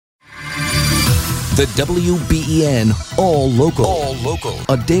The WBEN All Local. All Local.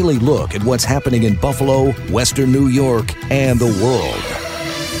 A daily look at what's happening in Buffalo, Western New York, and the world.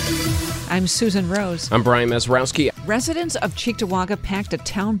 I'm Susan Rose. I'm Brian Mazurowski. Residents of Cheektowaga packed a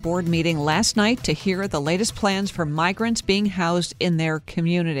town board meeting last night to hear the latest plans for migrants being housed in their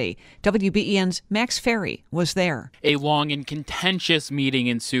community. WBEN's Max Ferry was there. A long and contentious meeting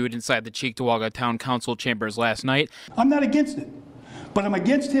ensued inside the Cheektowaga Town Council chambers last night. I'm not against it, but I'm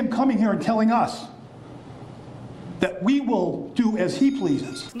against him coming here and telling us that we will do as he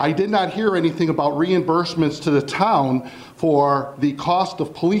pleases. I did not hear anything about reimbursements to the town for the cost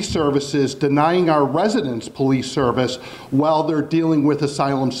of police services, denying our residents police service while they're dealing with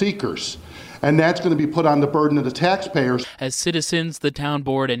asylum seekers. And that's going to be put on the burden of the taxpayers. As citizens, the town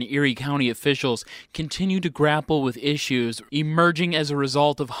board, and Erie County officials continue to grapple with issues emerging as a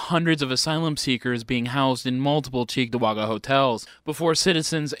result of hundreds of asylum seekers being housed in multiple Cheektowaga hotels. Before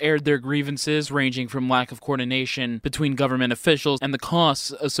citizens aired their grievances, ranging from lack of coordination between government officials and the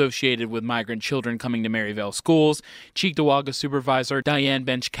costs associated with migrant children coming to Maryvale schools, Cheektowaga Supervisor Diane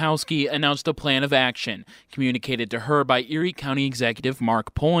Benchkowski announced a plan of action, communicated to her by Erie County Executive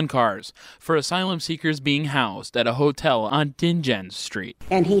Mark Polenkars, for asylum seekers being housed at a hotel on Dingens Street.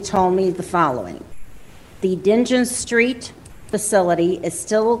 And he told me the following. The Dingens Street facility is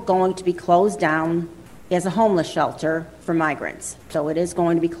still going to be closed down as a homeless shelter for migrants. So it is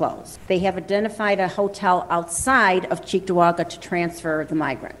going to be closed. They have identified a hotel outside of Cheektowaga to transfer the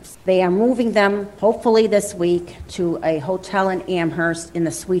migrants. They are moving them, hopefully this week, to a hotel in Amherst in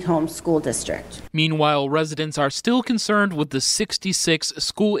the Sweet Home School District. Meanwhile, residents are still concerned with the 66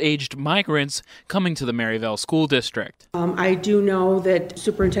 school-aged migrants coming to the Maryvale School District. I do know that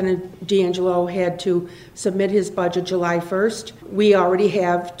Superintendent D'Angelo had to submit his budget July 1st. We already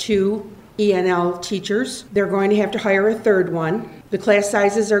have 2 ENL teachers. They're going to have to hire a third one. The class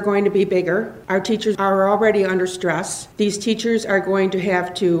sizes are going to be bigger. Our teachers are already under stress. These teachers are going to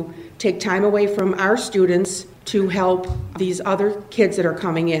have to take time away from our students to help these other kids that are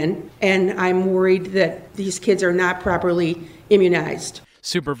coming in. And I'm worried that these kids are not properly immunized.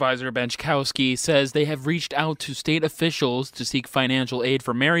 Supervisor Benchkowski says they have reached out to state officials to seek financial aid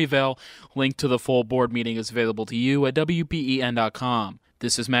for Maryvale. Link to the full board meeting is available to you at WBEN.com.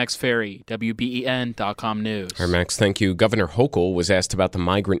 This is Max Ferry, WBEN.com News. All right, Max, thank you. Governor Hochul was asked about the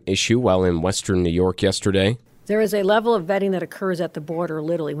migrant issue while in Western New York yesterday. There is a level of vetting that occurs at the border,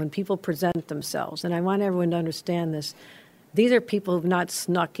 literally, when people present themselves. And I want everyone to understand this. These are people who've not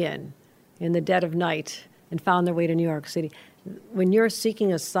snuck in the dead of night and found their way to New York City. When you're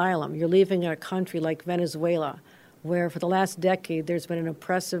seeking asylum, you're leaving a country like Venezuela, where for the last decade there's been an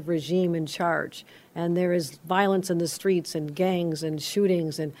oppressive regime in charge, and there is violence in the streets and gangs and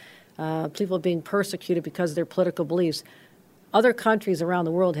shootings and people being persecuted because of their political beliefs. Other countries around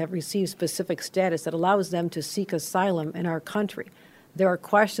the world have received specific status that allows them to seek asylum in our country. There are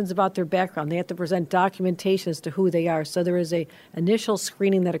questions about their background. They have to present documentation as to who they are. So there is an initial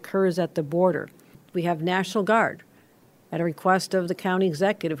screening that occurs at the border. We have National Guard at a request of the county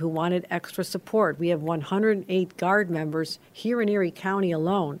executive who wanted extra support. We have 108 Guard members here in Erie County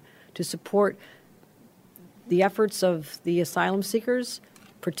alone to support the efforts of the asylum seekers,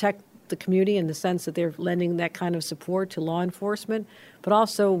 protect the community in the sense that they're lending that kind of support to law enforcement. But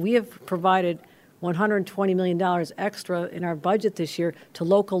also we have provided $120 million extra in our budget this year to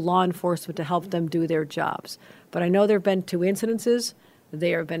local law enforcement to help them do their jobs. But I know there have been 2 incidences.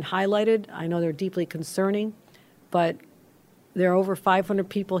 They have been highlighted. I know they're deeply concerning, but there are over 500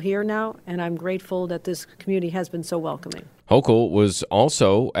 people here now, and I'm grateful that this community has been so welcoming. Hochul was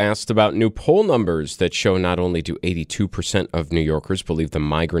also asked about new poll numbers that show not only do 82% of New Yorkers believe the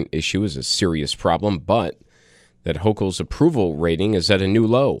migrant issue is a serious problem, but that Hochul's approval rating is at a new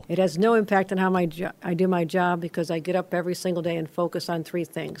low. It has no impact on how I do my job because I get up every single day and focus on 3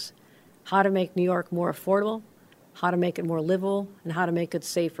 things: how to make New York more affordable, how to make it more livable, and how to make it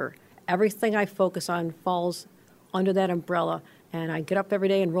safer. Everything I focus on falls under that umbrella, and I get up every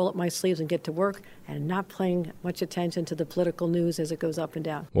day and roll up my sleeves and get to work and not paying much attention to the political news as it goes up and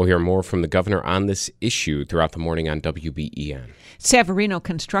down. We'll hear more from the governor on this issue throughout the morning on WBEN. Savarino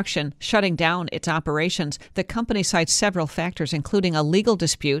Construction shutting down its operations. The company cites several factors, including a legal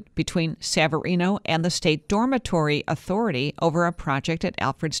dispute between Savarino and the State Dormitory Authority over a project at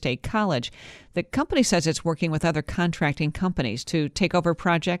Alfred State College. The company says it's working with other contracting companies to take over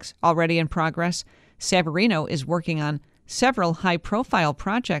projects already in progress. Savarino is working on several high-profile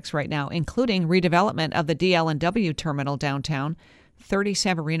projects right now, including redevelopment of the DL&W terminal downtown. 30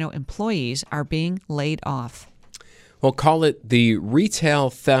 Savarino employees are being laid off. Well, call it the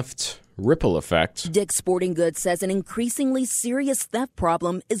retail theft ripple effect. Dick's Sporting Goods says an increasingly serious theft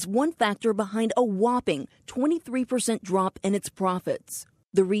problem is one factor behind a whopping 23% drop in its profits.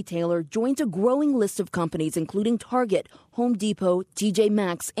 The retailer joins a growing list of companies including Target, Home Depot, TJ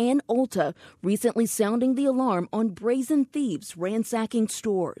Maxx, and Ulta, recently sounding the alarm on brazen thieves ransacking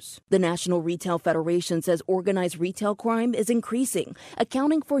stores. The National Retail Federation says organized retail crime is increasing,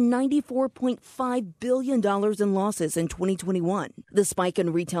 accounting for $94.5 billion in losses in 2021. The spike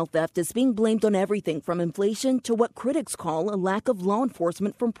in retail theft is being blamed on everything from inflation to what critics call a lack of law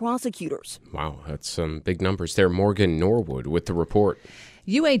enforcement from prosecutors. Wow, that's some big numbers there. Morgan Norwood with the report.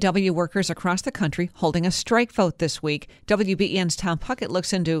 UAW workers across the country holding a strike vote this week. WBEN's Tom Puckett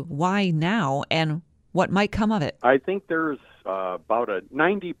looks into why now and what might come of it. I think there's about a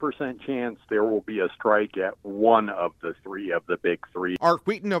 90% chance there will be a strike at one of the three of the big three. Art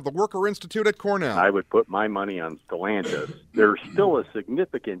Wheaton of the Worker Institute at Cornell. I would put my money on Stellantis. There's still a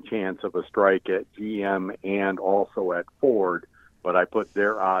significant chance of a strike at GM and also at Ford, but I put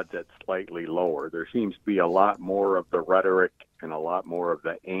their odds at slightly lower. There seems to be a lot more of the rhetoric and a lot more of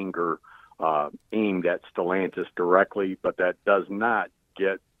the anger aimed at Stellantis directly, but that does not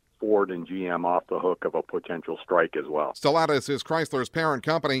get Ford and GM off the hook of a potential strike as well. Stellantis is Chrysler's parent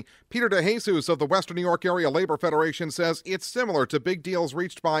company. Peter DeJesus of the Western New York Area Labor Federation says it's similar to big deals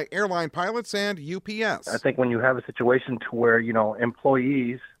reached by airline pilots and UPS. I think when you have a situation to where,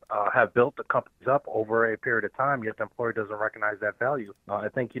 employees have built the companies up over a period of time, yet the employer doesn't recognize that value. I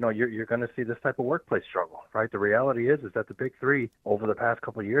think, you're going to see this type of workplace struggle, right? The reality is that the big three over the past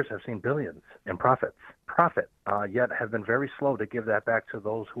couple of years have seen billions in profit, yet have been very slow to give that back to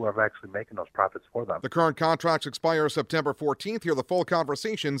those who are actually making those profits for them. The current contracts expire September 14th. Hear the full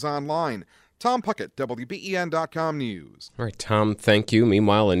conversations online. Tom Puckett, WBEN.com News. All right, Tom, thank you.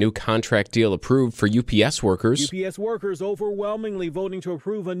 Meanwhile, a new contract deal approved for UPS workers. UPS workers overwhelmingly voting to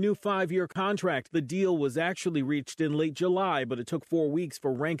approve a new 5-year contract. The deal was actually reached in late July, but it took 4 weeks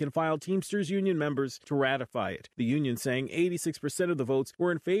for rank-and-file Teamsters union members to ratify it. The union saying 86% of the votes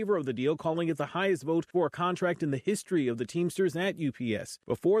were in favor of the deal, calling it the highest vote for a contract in the history of the Teamsters at UPS.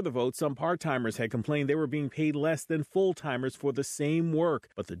 Before the vote, some part-timers had complained they were being paid less than full-timers for the same work,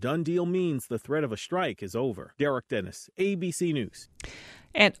 but the done deal means the threat of a strike is over. Derek Dennis, ABC News.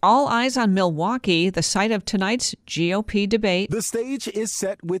 And all eyes on Milwaukee, the site of tonight's GOP debate. The stage is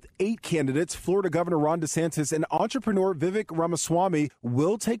set with 8 candidates. Florida Governor Ron DeSantis and entrepreneur Vivek Ramaswamy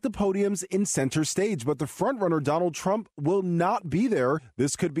will take the podiums in center stage, but the frontrunner Donald Trump will not be there.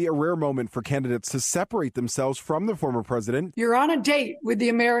 This could be a rare moment for candidates to separate themselves from the former president. You're on a date with the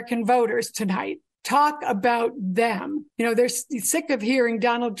American voters tonight. Talk about them. They're sick of hearing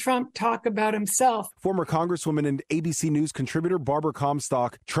Donald Trump talk about himself. Former Congresswoman and ABC News contributor Barbara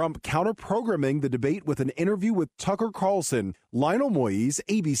Comstock, Trump counter-programming the debate with an interview with Tucker Carlson. Lionel Moyes,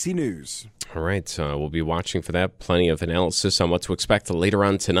 ABC News. All right, we'll be watching for that. Plenty of analysis on what to expect later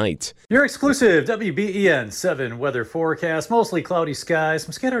on tonight. Your exclusive WBEN 7 weather forecast. Mostly cloudy skies,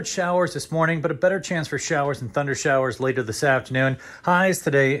 some scattered showers this morning, but a better chance for showers and thunder showers later this afternoon. Highs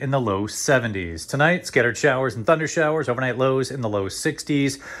today in the low 70s. Tonight, scattered showers and thunder showers, overnight lows in the low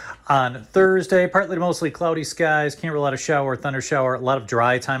 60s. On Thursday, partly to mostly cloudy skies. Can't rule out a shower or thunder shower. A lot of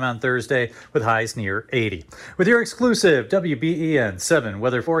dry time on Thursday with highs near 80. With your exclusive WBEN 7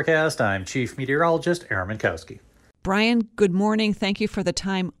 weather forecast, I'm Chief Meteorologist Aaron Minkowski. Brian, good morning. Thank you for the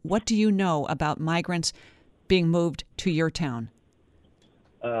time. What do you know about migrants being moved to your town?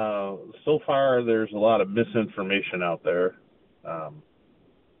 So far, there's a lot of misinformation out there. The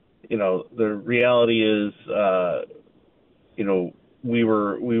reality is, we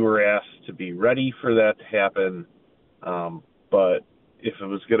were asked to be ready for that to happen, but if it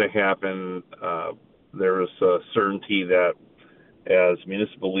was going to happen, there was a certainty that as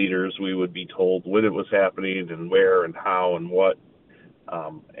municipal leaders we would be told when it was happening and where and how and what,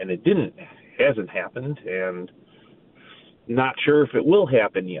 and it hasn't happened, and not sure if it will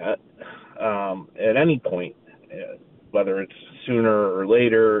happen yet at any point, whether it's sooner or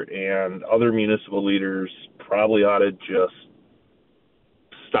later, and other municipal leaders probably ought to just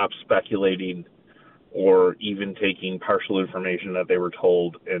stop speculating or even taking partial information that they were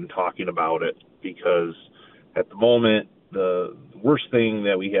told and talking about it, because at the moment, the worst thing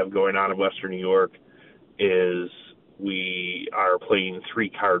that we have going on in Western New York is we are playing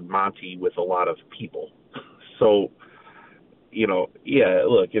 3-card Monte with a lot of people. So,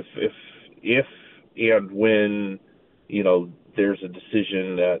 look, if and when, there's a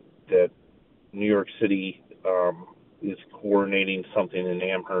decision that New York City is coordinating something in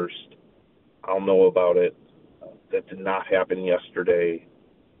Amherst, I'll know about it. That did not happen yesterday.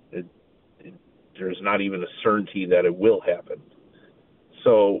 There's not even a certainty that it will happen.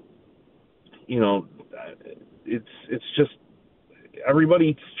 So, it's just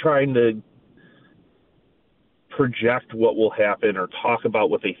everybody's trying to project what will happen or talk about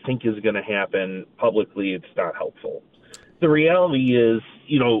what they think is going to happen publicly. It's not helpful. The reality is,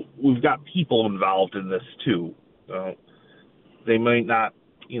 we've got people involved in this too. They might not,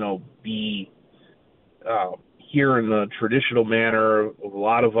 be here in the traditional manner of a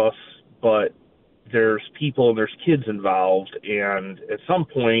lot of us, but there's people and there's kids involved. And at some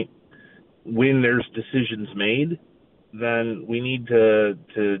point, when there's decisions made, then we need to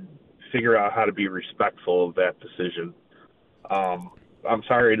figure out how to be respectful of that decision. I'm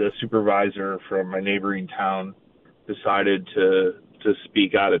sorry the supervisor from my neighboring town decided to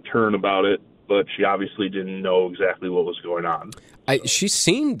speak out of turn about it, but she obviously didn't know exactly what was going on. She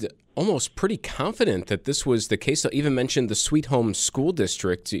seemed almost pretty confident that this was the case. I even mentioned the Sweet Home School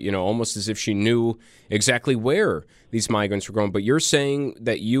District, almost as if she knew exactly where these migrants were going. But you're saying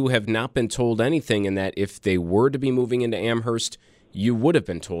that you have not been told anything, and that if they were to be moving into Amherst, you would have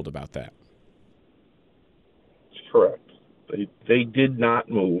been told about that. Correct. They did not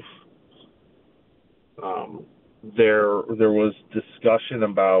move. There was discussion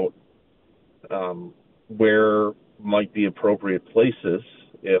about where might be appropriate places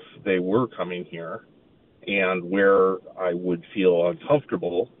if they were coming here, and where I would feel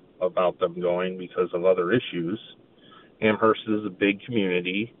uncomfortable about them going because of other issues. Amherst is a big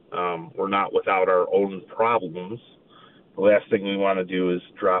community. We're not without our own problems. The last thing we want to do is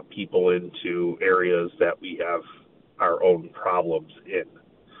drop people into areas that we have our own problems in.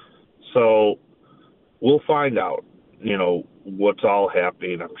 So we'll find out, what's all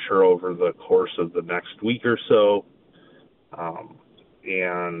happening, I'm sure, over the course of the next week or so.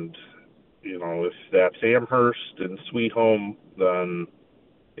 And, if that's Amherst and Sweet Home, then,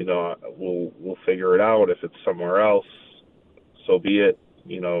 we'll figure it out. If it's somewhere else, so be it.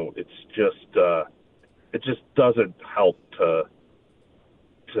 It's just, it just doesn't help to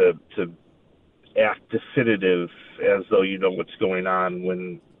act definitive as though you know what's going on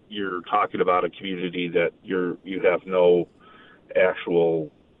when you're talking about a community that you have no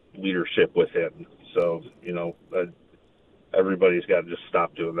actual leadership within. So, everybody's got to just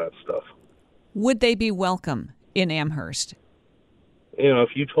stop doing that stuff. Would they be welcome in Amherst?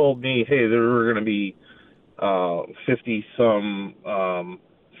 If you told me, hey, there were going to be 50-some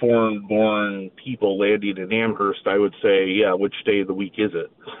foreign-born people landing in Amherst, I would say, yeah, which day of the week is it?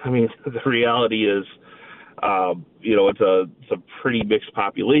 I mean, the reality is, it's a pretty mixed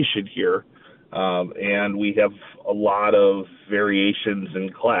population here, and we have a lot of variations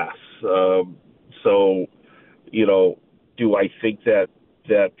in class. So, do I think that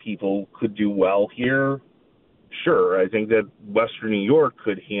people could do well here? Sure. I think that Western New York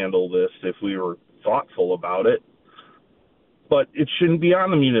could handle this if we were thoughtful about it, but it shouldn't be on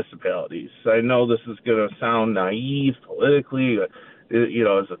the municipalities. I know this is going to sound naive politically. Is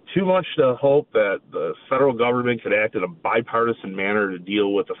it too much to hope that the federal government could act in a bipartisan manner to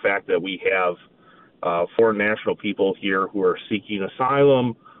deal with the fact that we have foreign national people here who are seeking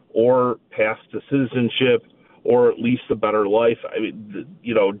asylum or path to citizenship or at least a better life? I mean,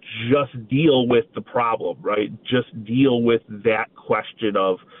 just deal with the problem, right? Just deal with that question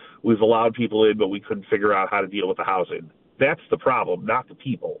of we've allowed people in, but we couldn't figure out how to deal with the housing. That's the problem, not the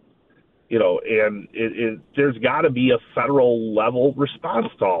people. And there's got to be a federal level response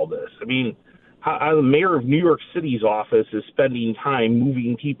to all this. I mean, how the mayor of New York City's office is spending time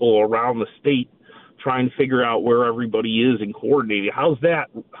moving people around the state, trying to figure out where everybody is and coordinating. How's that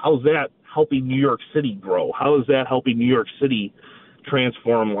helping New York City grow? How is that helping New York City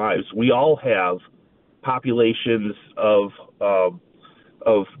transform lives? We all have populations of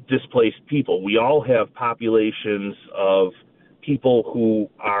displaced people. We all have populations of people who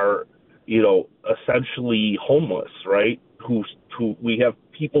are, essentially homeless, right? Who we have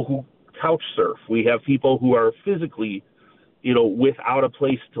people who couch surf. We have people who are physically, without a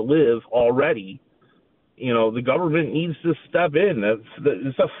place to live already. The government needs to step in.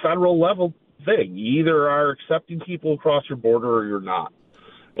 It's a federal level thing. You either are accepting people across your border or you're not.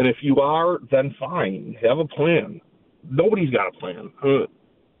 And if you are, then fine. Have a plan. Nobody's got a plan.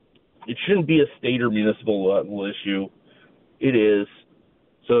 It shouldn't be a state or municipal level issue. It is.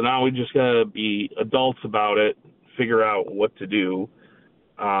 So now we just got to be adults about it, figure out what to do.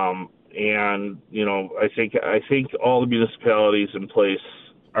 And, I think all the municipalities in place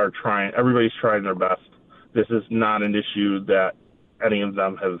are trying. Everybody's trying their best. This is not an issue that any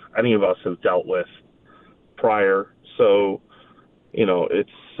of us have dealt with prior. So,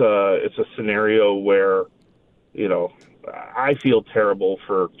 it's a scenario where, I feel terrible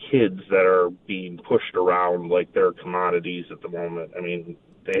for kids that are being pushed around like they're commodities at the moment. I mean,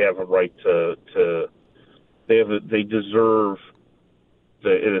 they have a right to they deserve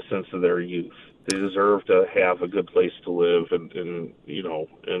the innocence of their youth. They deserve to have a good place to live, and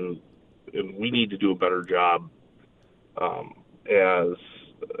we need to do a better job as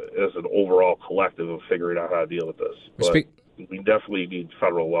an overall collective of figuring out how to deal with this. But we definitely need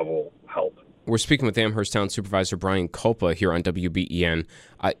federal level help. We're speaking with Amherst Town Supervisor Brian Kulpa here on WBEN.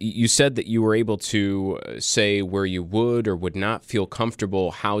 You said that you were able to say where you would or would not feel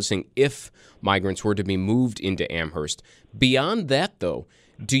comfortable housing if migrants were to be moved into Amherst. Beyond that, though,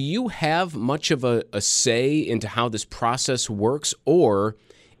 do you have much of a say into how this process works, or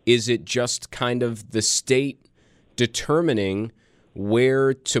is it just kind of the state determining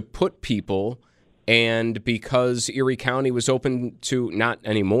where to put people? And because Erie County was open to, not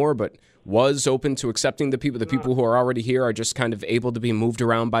anymore, but was open to accepting the people who are already here are just kind of able to be moved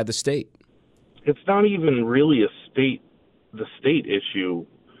around by the state? It's not even really the state issue.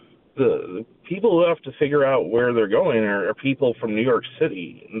 The people who have to figure out where they're going are people from New York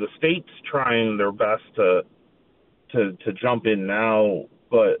City. And the state's trying their best to jump in now,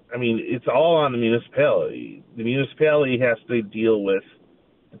 but I mean, it's all on the municipality. The municipality has to deal with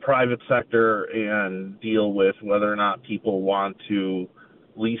the private sector and deal with whether or not people want to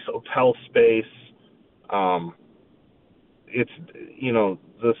lease hotel space. It's,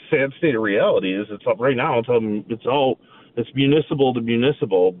 the sad state of reality is it's up right now. It's municipal to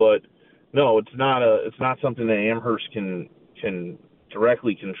municipal, but no, it's not something that Amherst can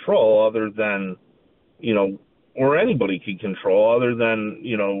directly control, other than, or anybody can control, other than,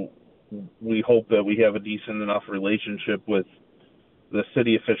 we hope that we have a decent enough relationship with the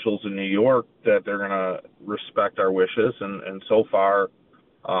city officials in New York that they're going to respect our wishes. And so far,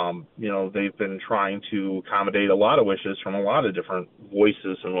 they've been trying to accommodate a lot of wishes from a lot of different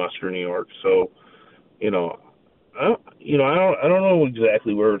voices in Western New York. So, I don't know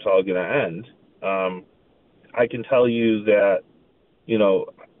exactly where it's all going to end. I can tell you that,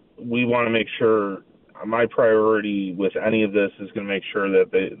 we want to make sure, my priority with any of this is going to make sure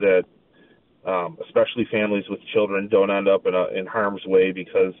that especially families with children don't end up in harm's way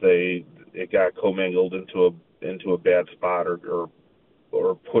because it got commingled into a bad spot or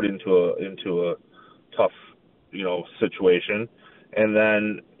put into a tough, situation. And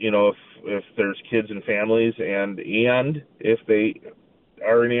then, if there's kids and families and if they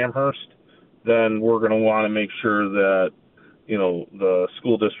are in Amherst, then we're going to want to make sure that, the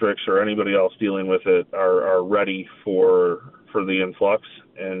school districts or anybody else dealing with it are ready for the influx.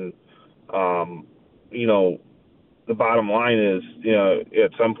 And, the bottom line is,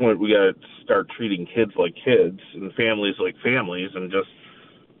 at some point we got to start treating kids like kids and families like families, and just,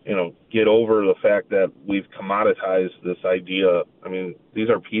 get over the fact that we've commoditized this idea. I mean, these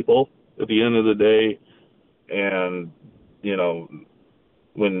are people at the end of the day. And,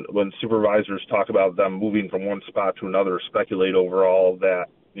 when supervisors talk about them moving from one spot to another, speculate over all that,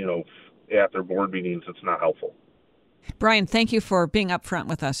 at their board meetings, it's not helpful. Brian, thank you for being up front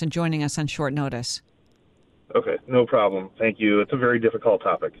with us and joining us on short notice. Okay, no problem. Thank you. It's a very difficult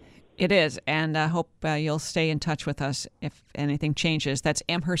topic. It is, and I hope you'll stay in touch with us if anything changes. That's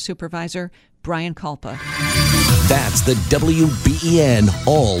Amherst Supervisor Brian Kulpa. That's the WBEN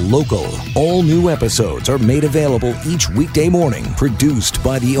All Local. All new episodes are made available each weekday morning, produced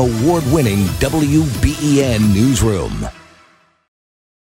by the award-winning WBEN Newsroom.